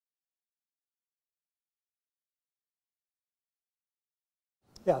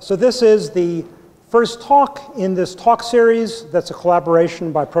Yeah, so this is the first talk in this talk series that's a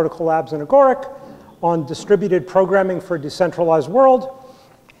collaboration by Protocol Labs and Agoric on distributed programming for a decentralized world.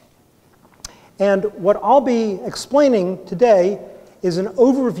 And what I'll be explaining today is an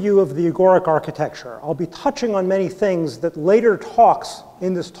overview of the Agoric architecture. I'll be touching on many things that later talks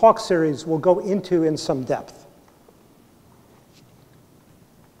in this talk series will go into in some depth.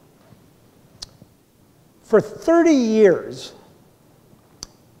 For 30 years,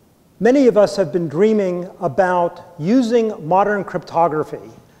 many of us have been dreaming about using modern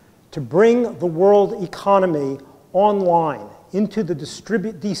cryptography to bring the world economy online into the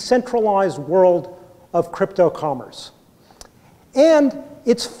decentralized world of crypto commerce. And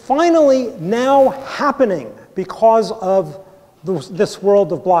it's finally now happening because of this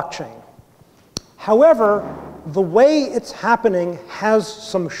world of blockchain. However, the way it's happening has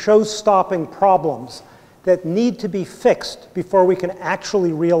some show-stopping problems that need to be fixed before we can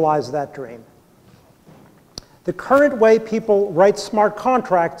actually realize that dream. The current way people write smart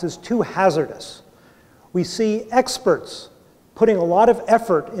contracts is too hazardous. We see experts putting a lot of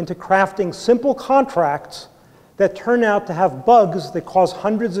effort into crafting simple contracts that turn out to have bugs that cause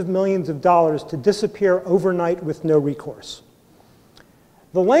hundreds of millions of dollars to disappear overnight with no recourse.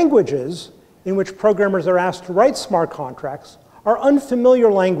 The languages in which programmers are asked to write smart contracts are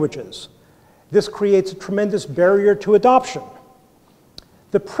unfamiliar languages. This creates a tremendous barrier to adoption.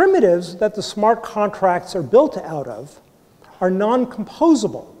 The primitives that the smart contracts are built out of are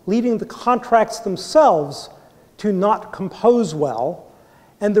non-composable, leading the contracts themselves to not compose well.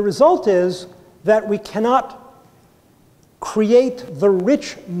 And the result is that we cannot create the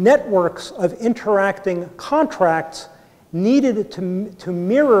rich networks of interacting contracts needed to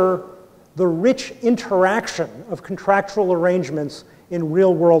mirror the rich interaction of contractual arrangements in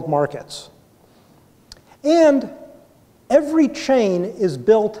real-world markets. And every chain is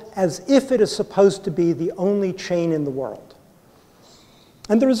built as if it is supposed to be the only chain in the world.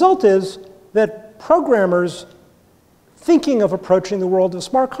 And the result is that programmers thinking of approaching the world of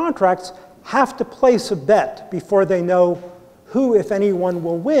smart contracts have to place a bet before they know who, if anyone,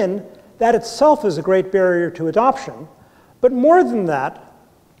 will win. That itself is a great barrier to adoption. But more than that,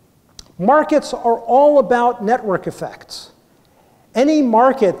 markets are all about network effects. Any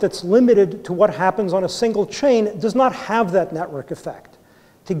market that's limited to what happens on a single chain does not have that network effect.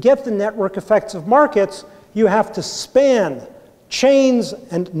 To get the network effects of markets, you have to span chains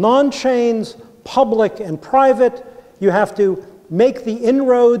and non-chains, public and private. You have to make the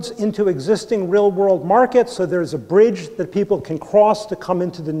inroads into existing real-world markets so there's a bridge that people can cross to come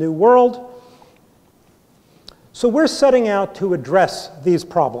into the new world. So we're setting out to address these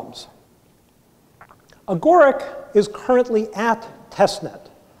problems. Agoric is currently at testnet.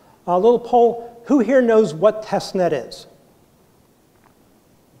 A little poll, who here knows what testnet is?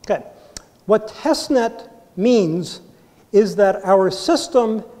 Okay. What testnet means is that our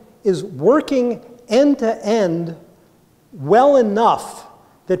system is working end-to-end well enough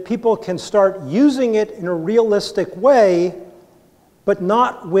that people can start using it in a realistic way, but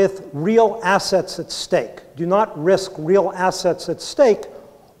not with real assets at stake. Do not risk real assets at stake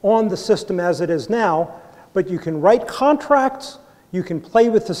on the system as it is now, but you can write contracts, you can play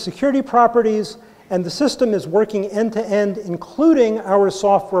with the security properties, and the system is working end-to-end, including our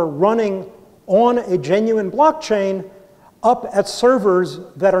software running on a genuine blockchain up at servers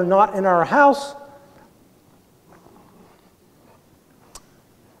that are not in our house.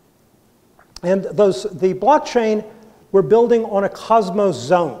 And the blockchain we're building on a Cosmos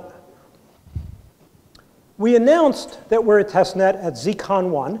zone. We announced that we're a testnet at ZCon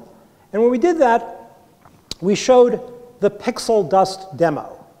 1, and when we did that, we showed the Pixel Dust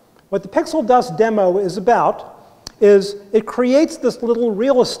demo. What the Pixel Dust demo is about is it creates this little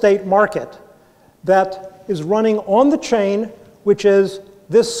real estate market that is running on the chain, which is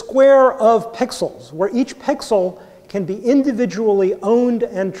this square of pixels, where each pixel can be individually owned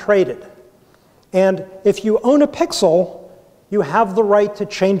and traded. And if you own a pixel, you have the right to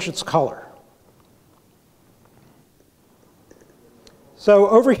change its color. So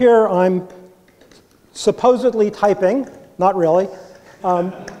over here, I'm supposedly typing, not really,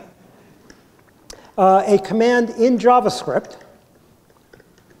 a command in JavaScript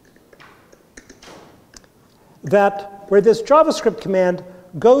where this JavaScript command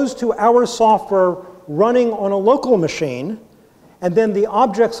goes to our software running on a local machine, and then the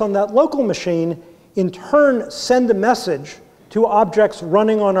objects on that local machine in turn send a message to objects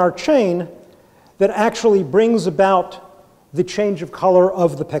running on our chain that actually brings about the change of color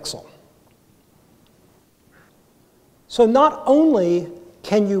of the pixel. So not only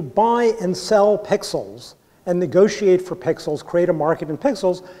can you buy and sell pixels and negotiate for pixels, create a market in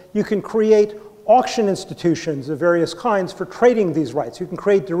pixels, you can create auction institutions of various kinds for trading these rights. You can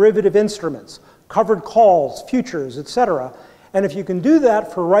create derivative instruments, covered calls, futures, etc. And if you can do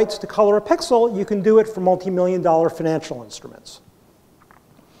that for rights to color a pixel, you can do it for multi-million-dollar financial instruments.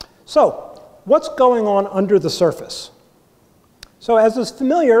 So, what's going on under the surface? So, as is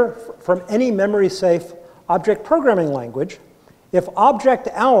familiar from any memory-safe object programming language, if object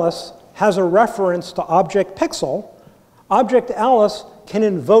Alice has a reference to object pixel, object Alice can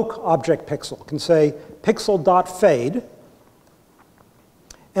invoke object pixel, can say pixel.fade,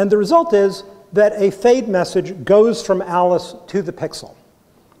 and the result is that a fade message goes from Alice to the pixel.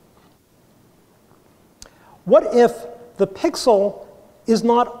 What if the pixel is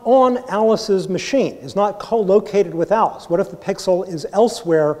not on Alice's machine, is not co-located with Alice? What if the pixel is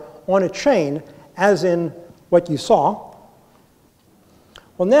elsewhere on a chain, as in what you saw?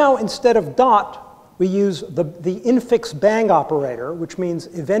 Well, now instead of dot, we use the infix bang operator, which means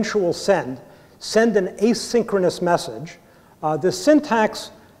eventual send an asynchronous message. This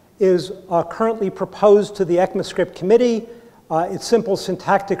syntax is currently proposed to the ECMAScript committee. It's simple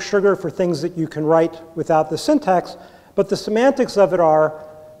syntactic sugar for things that you can write without the syntax, but the semantics of it are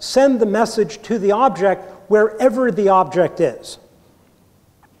send the message to the object wherever the object is.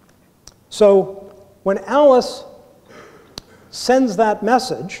 So when Alice sends that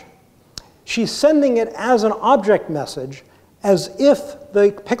message, she's sending it as an object message as if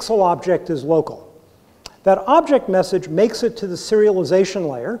the pixel object is local. That object message makes it to the serialization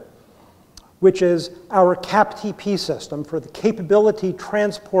layer, which is our CAP-TP system for the Capability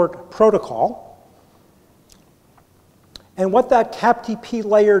Transport Protocol. And what that CAP-TP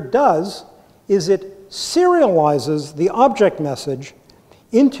layer does is it serializes the object message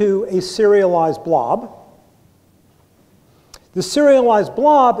into a serialized blob. The serialized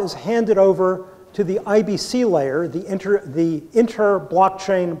blob is handed over to the IBC layer, the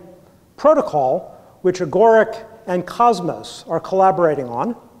inter-blockchain protocol, which Agoric and Cosmos are collaborating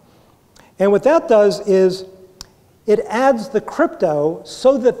on. And what that does is it adds the crypto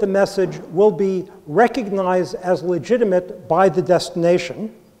so that the message will be recognized as legitimate by the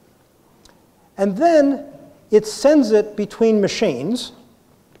destination. And then it sends it between machines.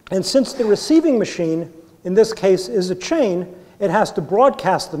 And since the receiving machine, in this case, is a chain, it has to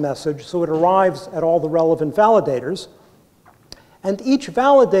broadcast the message so it arrives at all the relevant validators. And each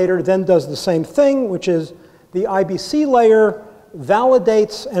validator then does the same thing, which is the IBC layer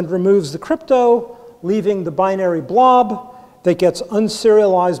validates and removes the crypto, leaving the binary blob that gets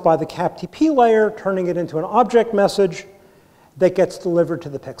unserialized by the CAP-TP layer, turning it into an object message that gets delivered to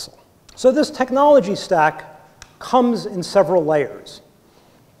the pixel. So this technology stack comes in several layers.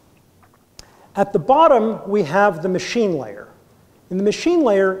 At the bottom, we have the machine layer. In the machine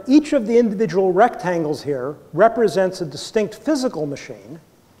layer, each of the individual rectangles here represents a distinct physical machine,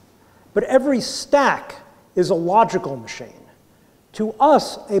 but every stack is a logical machine. To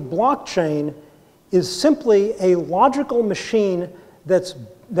us, a blockchain is simply a logical machine that's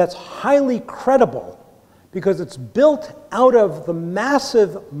highly credible because it's built out of the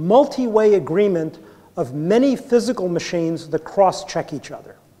massive multi-way agreement of many physical machines that cross-check each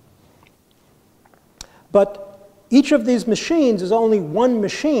other. But each of these machines is only one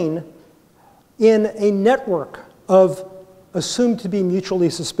machine in a network of assumed to be mutually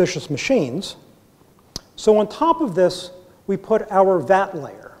suspicious machines. So on top of this, we put our VAT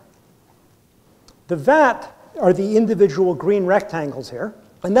layer. The VAT are the individual green rectangles here,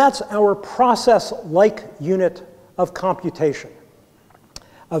 and that's our process-like unit of computation.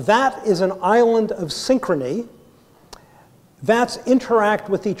 A VAT is an island of synchrony. VATs interact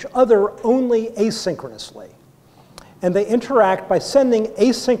with each other only asynchronously. And they interact by sending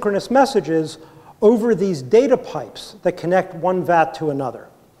asynchronous messages over these data pipes that connect one VAT to another.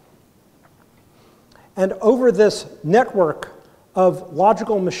 And over this network of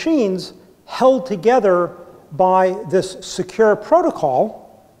logical machines held together by this secure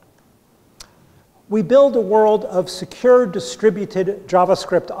protocol, we build a world of secure distributed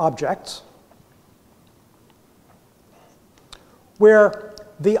JavaScript objects where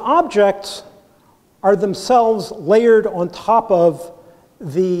the objects are themselves layered on top of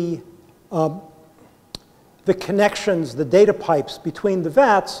the connections, the data pipes between the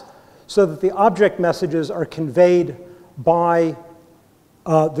VATs, so that the object messages are conveyed by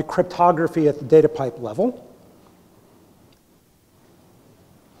the cryptography at the data pipe level.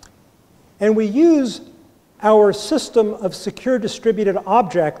 And we use our system of secure distributed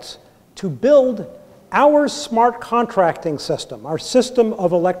objects to build our smart contracting system, our system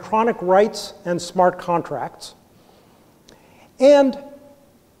of electronic rights and smart contracts. And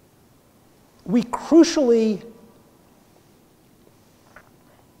we crucially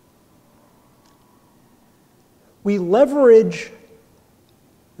leverage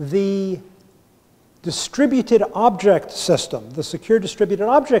the distributed object system, the secure distributed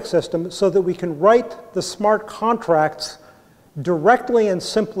object system, so that we can write the smart contracts directly and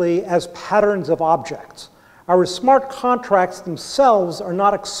simply as patterns of objects. Our smart contracts themselves are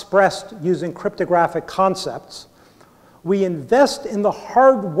not expressed using cryptographic concepts. We invest in the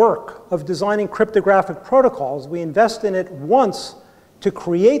hard work of designing cryptographic protocols. We invest in it once to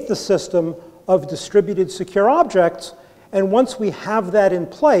create the system of distributed secure objects, and once we have that in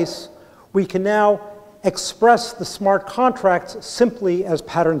place, we can now express the smart contracts simply as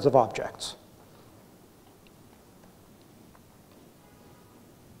patterns of objects.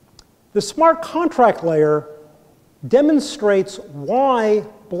 The smart contract layer demonstrates why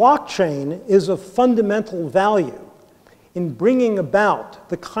blockchain is of fundamental value in bringing about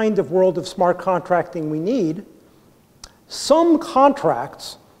the kind of world of smart contracting we need. Some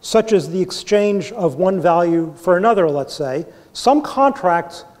contracts, such as the exchange of one value for another, let's say, some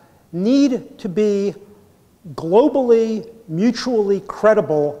contracts need to be globally, mutually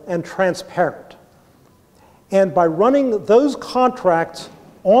credible and transparent. And by running those contracts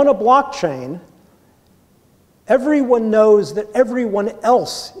on a blockchain, everyone knows that everyone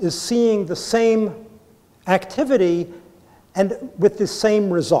else is seeing the same activity and with the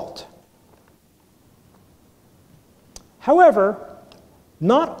same result. However,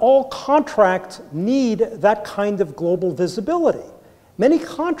 not all contracts need that kind of global visibility. Many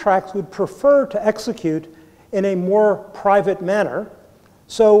contracts would prefer to execute in a more private manner.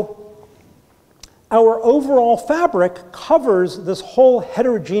 So our overall fabric covers this whole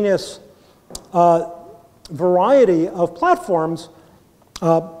heterogeneous variety of platforms.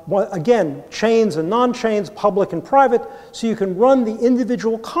 Again, chains and non-chains, public and private, so you can run the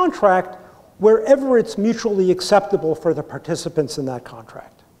individual contract wherever it's mutually acceptable for the participants in that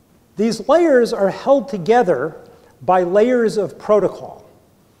contract. These layers are held together by layers of protocol.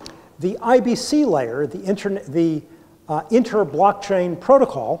 The IBC layer, the inter-blockchain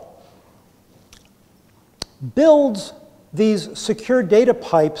protocol, builds these secure data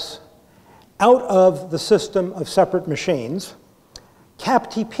pipes out of the system of separate machines.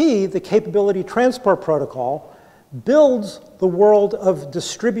 CAPTP, the Capability Transport Protocol, builds the world of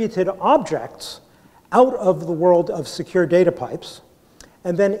distributed objects out of the world of secure data pipes.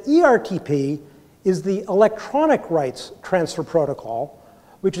 And then ERTP is the Electronic Rights Transfer Protocol,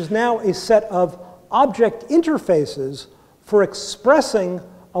 which is now a set of object interfaces for expressing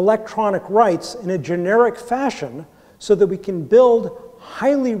electronic rights in a generic fashion so that we can build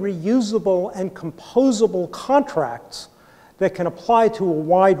highly reusable and composable contracts that can apply to a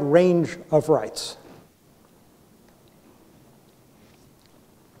wide range of rights.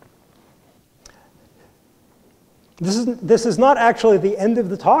 This is not actually the end of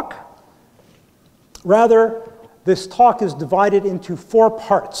the talk. Rather, this talk is divided into 4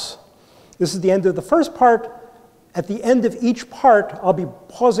 parts. This is the end of the first part. At the end of each part, I'll be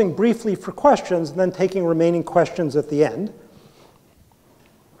pausing briefly for questions and then taking remaining questions at the end.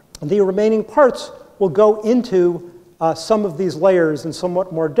 The remaining parts will go into some of these layers in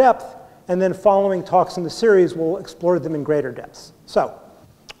somewhat more depth, and then following talks in the series, we'll explore them in greater depth. So,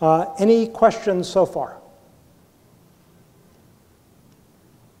 any questions so far?